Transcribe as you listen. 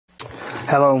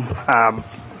Hello,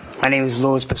 my name is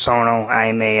Persono.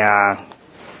 I'm a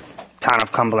town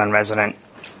of Cumberland resident.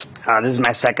 This is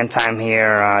my second time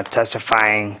here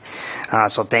testifying,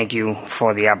 so thank you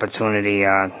for the opportunity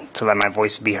to let my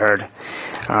voice be heard.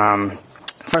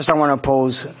 First, I want to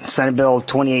oppose Senate Bill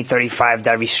 2835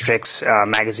 that restricts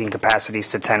magazine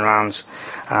capacities to 10 rounds.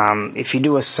 If you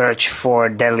do a search for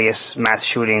deadliest mass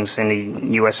shootings in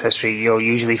the U.S. history, you'll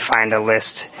usually find a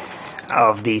list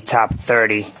of the top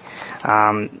 30.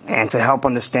 And to help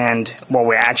understand what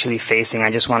we're actually facing, I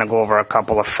just want to go over a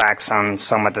couple of facts on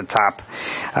some at the top.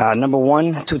 Number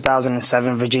one,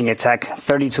 2007 Virginia Tech,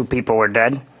 32 people were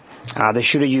dead. The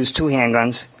shooter used 2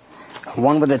 handguns,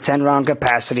 one with a 10-round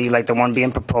capacity like the one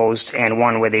being proposed, and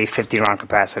one with a 50-round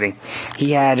capacity.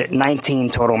 He had 19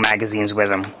 total magazines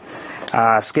with him.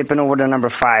 Skipping over to number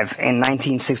 5, in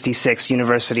 1966,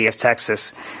 University of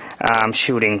Texas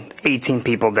shooting, 18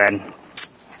 people dead.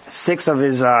 6 of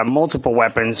his multiple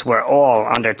weapons were all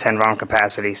under 10-round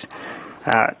capacities.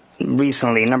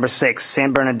 Recently, number 6,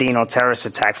 San Bernardino terrorist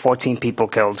attack, 14 people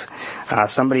killed.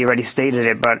 Somebody already stated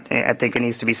it, but I think it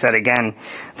needs to be said again.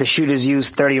 The shooters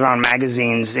used 30-round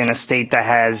magazines in a state that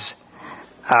has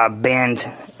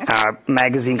banned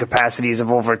magazine capacities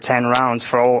of over 10 rounds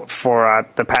for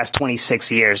the past 26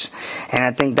 years. And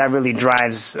I think that really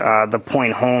drives the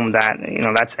point home that,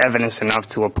 that's evidence enough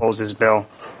to oppose this bill.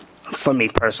 For me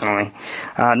personally.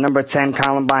 Number 10,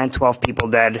 Columbine, 12 people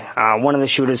dead. One of the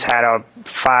shooters had a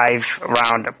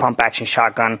 5-round pump-action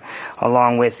shotgun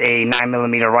along with a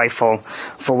 9mm rifle,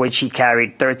 for which he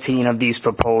carried 13 of these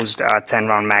proposed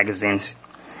 10-round magazines.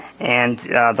 And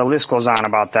the list goes on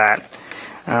about that.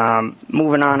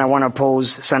 Moving on, I want to oppose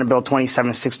Senate Bill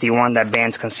 2761 that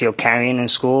bans concealed carrying in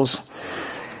schools.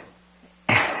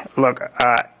 Look,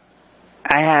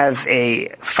 I have a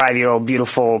 5-year-old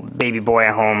beautiful baby boy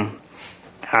at home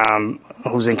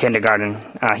who's in kindergarten.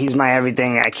 He's my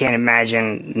everything. I can't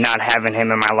imagine not having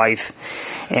him in my life.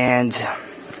 And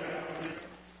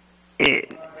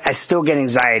I still get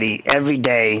anxiety every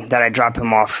day that I drop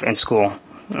him off in school.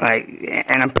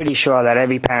 And I'm pretty sure that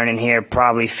every parent in here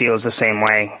probably feels the same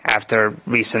way after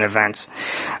recent events.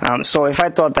 So if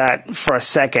I thought that for a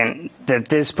second that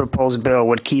this proposed bill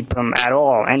would keep him at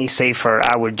all any safer,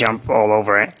 I would jump all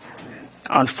over it.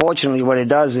 Unfortunately, what it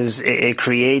does is it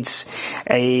creates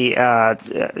a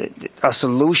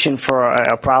solution for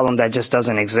a problem that just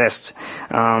doesn't exist.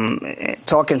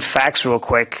 Talking facts real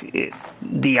quick,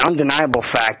 the undeniable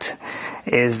fact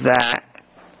is that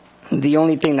the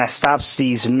only thing that stops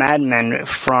these madmen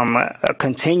from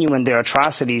continuing their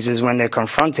atrocities is when they're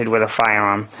confronted with a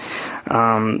firearm,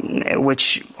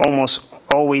 which almost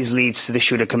always leads to the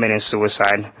shooter committing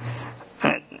suicide.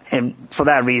 And for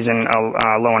that reason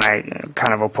alone, I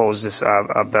kind of oppose this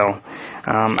bill.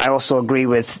 I also agree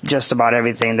with just about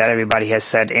everything that everybody has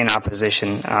said in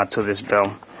opposition to this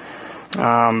bill.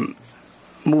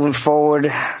 Moving forward,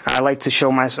 I'd like to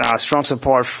show my strong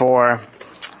support for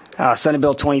Senate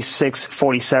Bill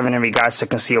 2647 in regards to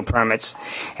concealed permits,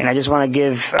 and I just want to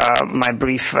give my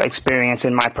brief experience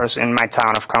in my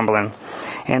town of Cumberland.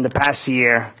 In the past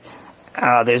year,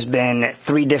 there's been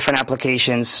 3 different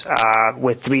applications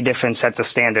with 3 different sets of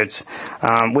standards,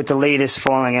 with the latest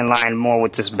falling in line more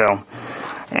with this bill.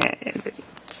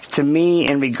 To me,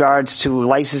 in regards to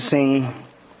licensing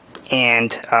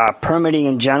and permitting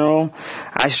in general,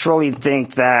 I strongly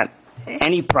think that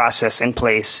any process in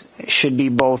place should be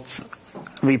both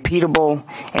repeatable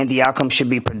and the outcome should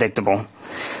be predictable.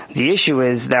 The issue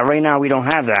is that right now we don't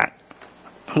have that.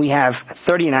 We have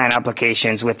 39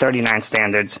 applications with 39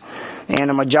 standards, and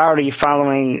a majority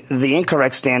following the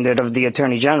incorrect standard of the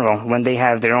Attorney General when they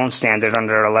have their own standard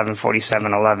under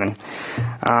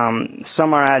 114711.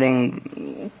 Some are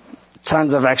adding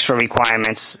tons of extra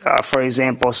requirements, for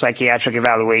example, psychiatric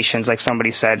evaluations, like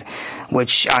somebody said,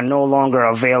 which are no longer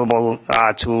available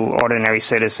to ordinary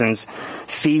citizens,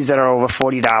 fees that are over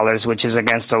 $40, which is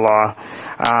against the law,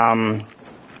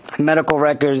 medical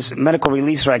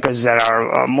release records that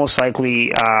are most likely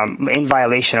in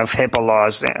violation of HIPAA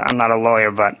laws. I'm not a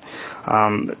lawyer, but,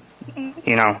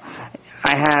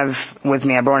 I have with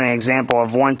me, I brought an example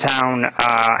of one town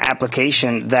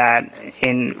application that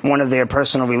in one of their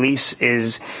personal release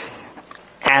is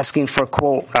asking for,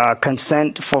 quote,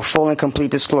 consent for full and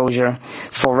complete disclosure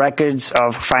for records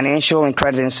of financial and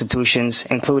credit institutions,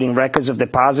 including records of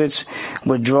deposits,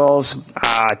 withdrawals,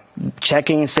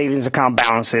 checking and savings account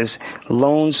balances,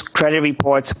 loans, credit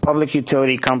reports, public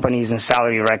utility companies, and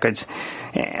salary records.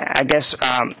 I guess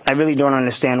I really don't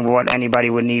understand what anybody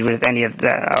would need with any of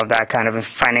that kind of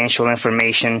financial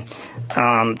information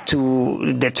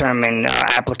to determine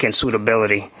applicant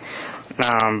suitability.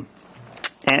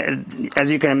 And as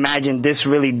you can imagine, this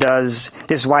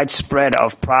widespread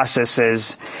of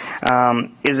processes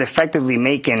is effectively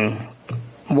making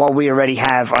what we already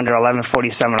have under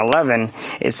 114711.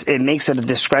 It makes it a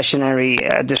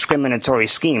discriminatory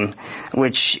scheme,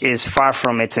 which is far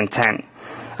from its intent.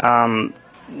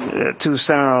 To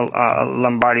Senator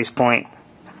Lombardi's point,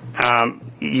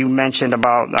 you mentioned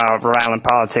about Rhode Island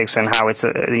politics and how it's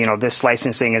this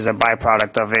licensing is a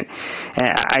byproduct of it.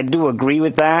 And I do agree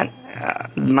with that.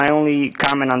 My only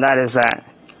comment on that is that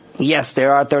yes,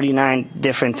 there are 39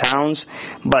 different towns,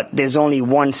 but there's only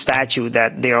one statute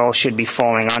that they all should be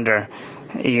falling under.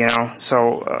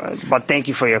 So but thank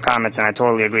you for your comments, and I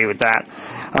totally agree with that.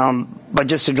 But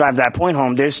just to drive that point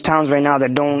home, there's towns right now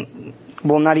that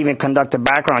will not even conduct a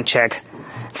background check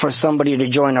for somebody to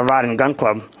join a rod and gun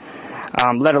club,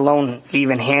 let alone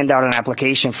even hand out an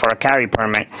application for a carry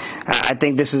permit. I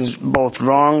think this is both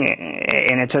wrong,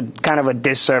 and it's a kind of a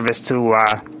disservice to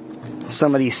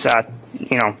some of these,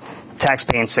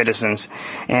 tax-paying citizens.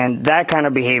 And that kind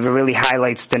of behavior really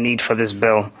highlights the need for this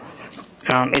bill.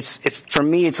 For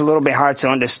me, it's a little bit hard to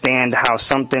understand how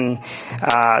something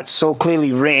so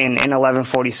clearly written in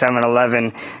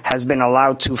 114711 has been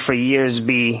allowed to, for years,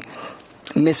 be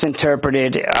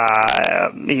misinterpreted,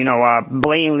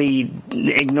 blatantly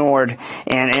ignored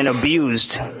and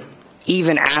abused,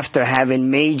 even after having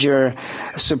major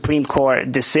Supreme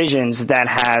Court decisions that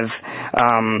have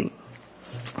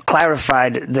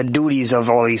clarified the duties of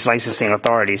all these licensing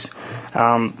authorities.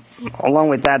 Along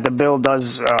with that, the bill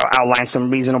does outline some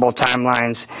reasonable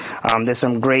timelines. There's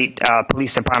some great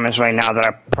police departments right now that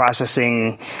are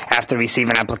processing after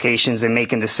receiving applications and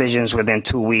making decisions within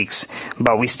 2 weeks.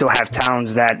 But we still have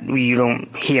towns that you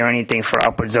don't hear anything for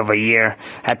upwards of a year.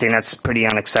 I think that's pretty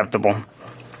unacceptable.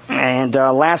 And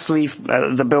lastly,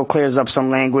 the bill clears up some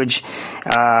language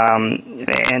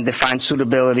and defines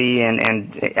suitability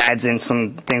and adds in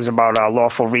some things about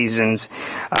lawful reasons.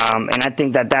 And I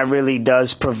think that really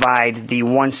does provide the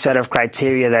one set of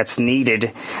criteria that's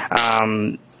needed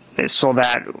so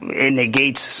that it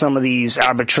negates some of these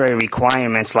arbitrary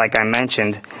requirements, like I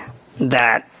mentioned,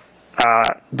 that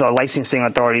the licensing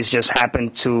authorities just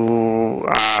happen to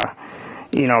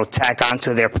tack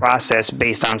onto their process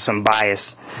based on some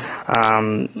bias.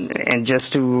 And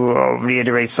just to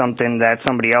reiterate something that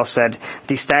somebody else said,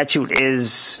 the statute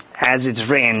is, as it's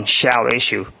written, shall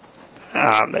issue.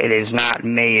 It is not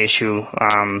may issue.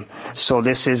 So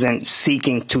this isn't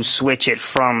seeking to switch it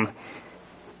from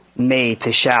may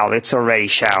to shall. It's already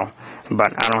shall.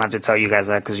 But I don't have to tell you guys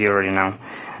that because you already know.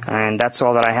 And that's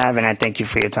all that I have, and I thank you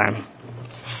for your time.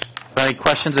 Any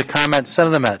questions or comments?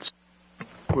 Senator Metz.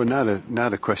 Well,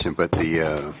 not a question, but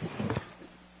the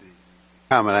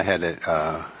comment I had.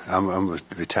 I'm a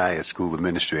retired school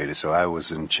administrator, so I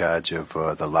was in charge of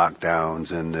the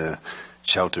lockdowns and the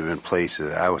shelter in place.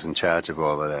 I was in charge of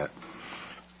all of that,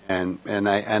 and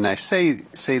I say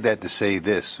that to say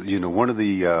this. One of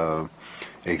the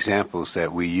examples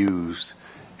that we used,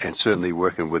 and certainly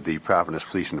working with the Providence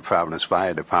Police and the Providence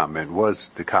Fire Department, was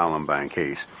the Columbine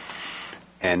case.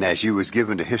 And as you was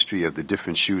given the history of the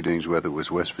different shootings, whether it was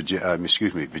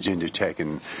Virginia Tech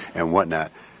and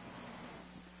whatnot,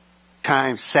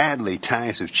 sadly,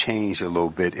 times have changed a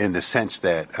little bit in the sense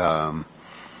that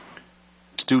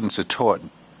students are taught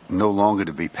no longer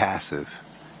to be passive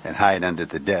and hide under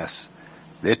the desk.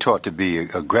 They're taught to be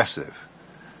aggressive.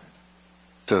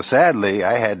 So sadly,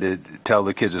 I had to tell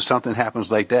the kids, if something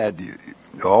happens like that,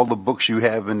 all the books you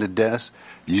have in the desk,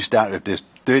 you start, if there's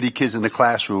 30 kids in the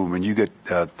classroom and you get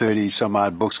 30 some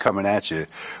odd books coming at you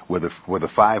with a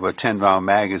 5 or 10 round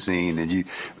magazine, and you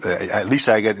at least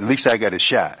I got a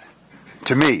shot.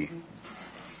 To me,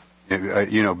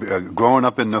 growing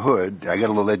up in the hood, I got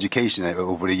a little education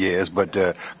over the years, but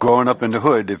growing up in the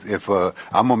hood, if I'm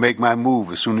gonna make my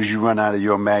move as soon as you run out of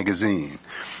your magazine.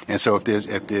 And so if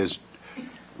there's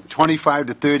 25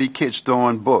 to 30 kids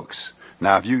throwing books.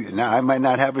 Now, I might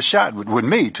not have a shot with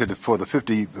me for the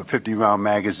 50 round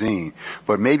magazine,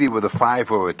 but maybe with a 5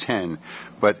 or a 10.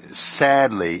 But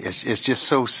sadly, it's just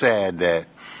so sad that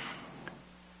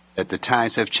the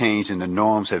times have changed and the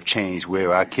norms have changed,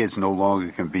 where our kids no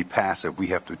longer can be passive. We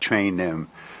have to train them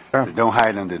to don't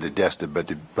hide under the desk,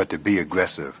 but to be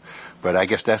aggressive. But I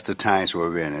guess that's the times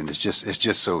we're in, and it's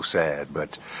just so sad.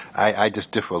 But I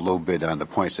just differ a little bit on the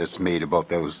points that's made about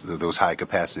those high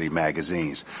capacity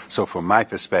magazines. So from my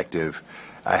perspective,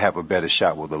 I have a better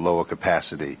shot with a lower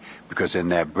capacity, because in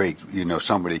that break,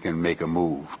 somebody can make a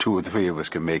move. 2 or 3 of us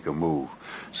can make a move.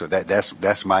 So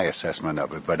that's my assessment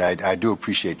of it. But I do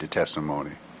appreciate the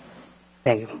testimony.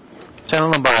 Thank you. Senator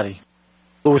Lombardi.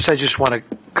 Louis, I just want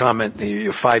to comment,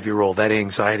 your 5-year-old, that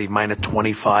anxiety, mine at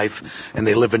 25, and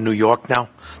they live in New York now,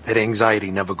 that anxiety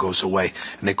never goes away,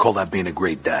 and they call that being a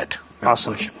great dad.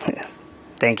 Awesome.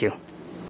 Thank you.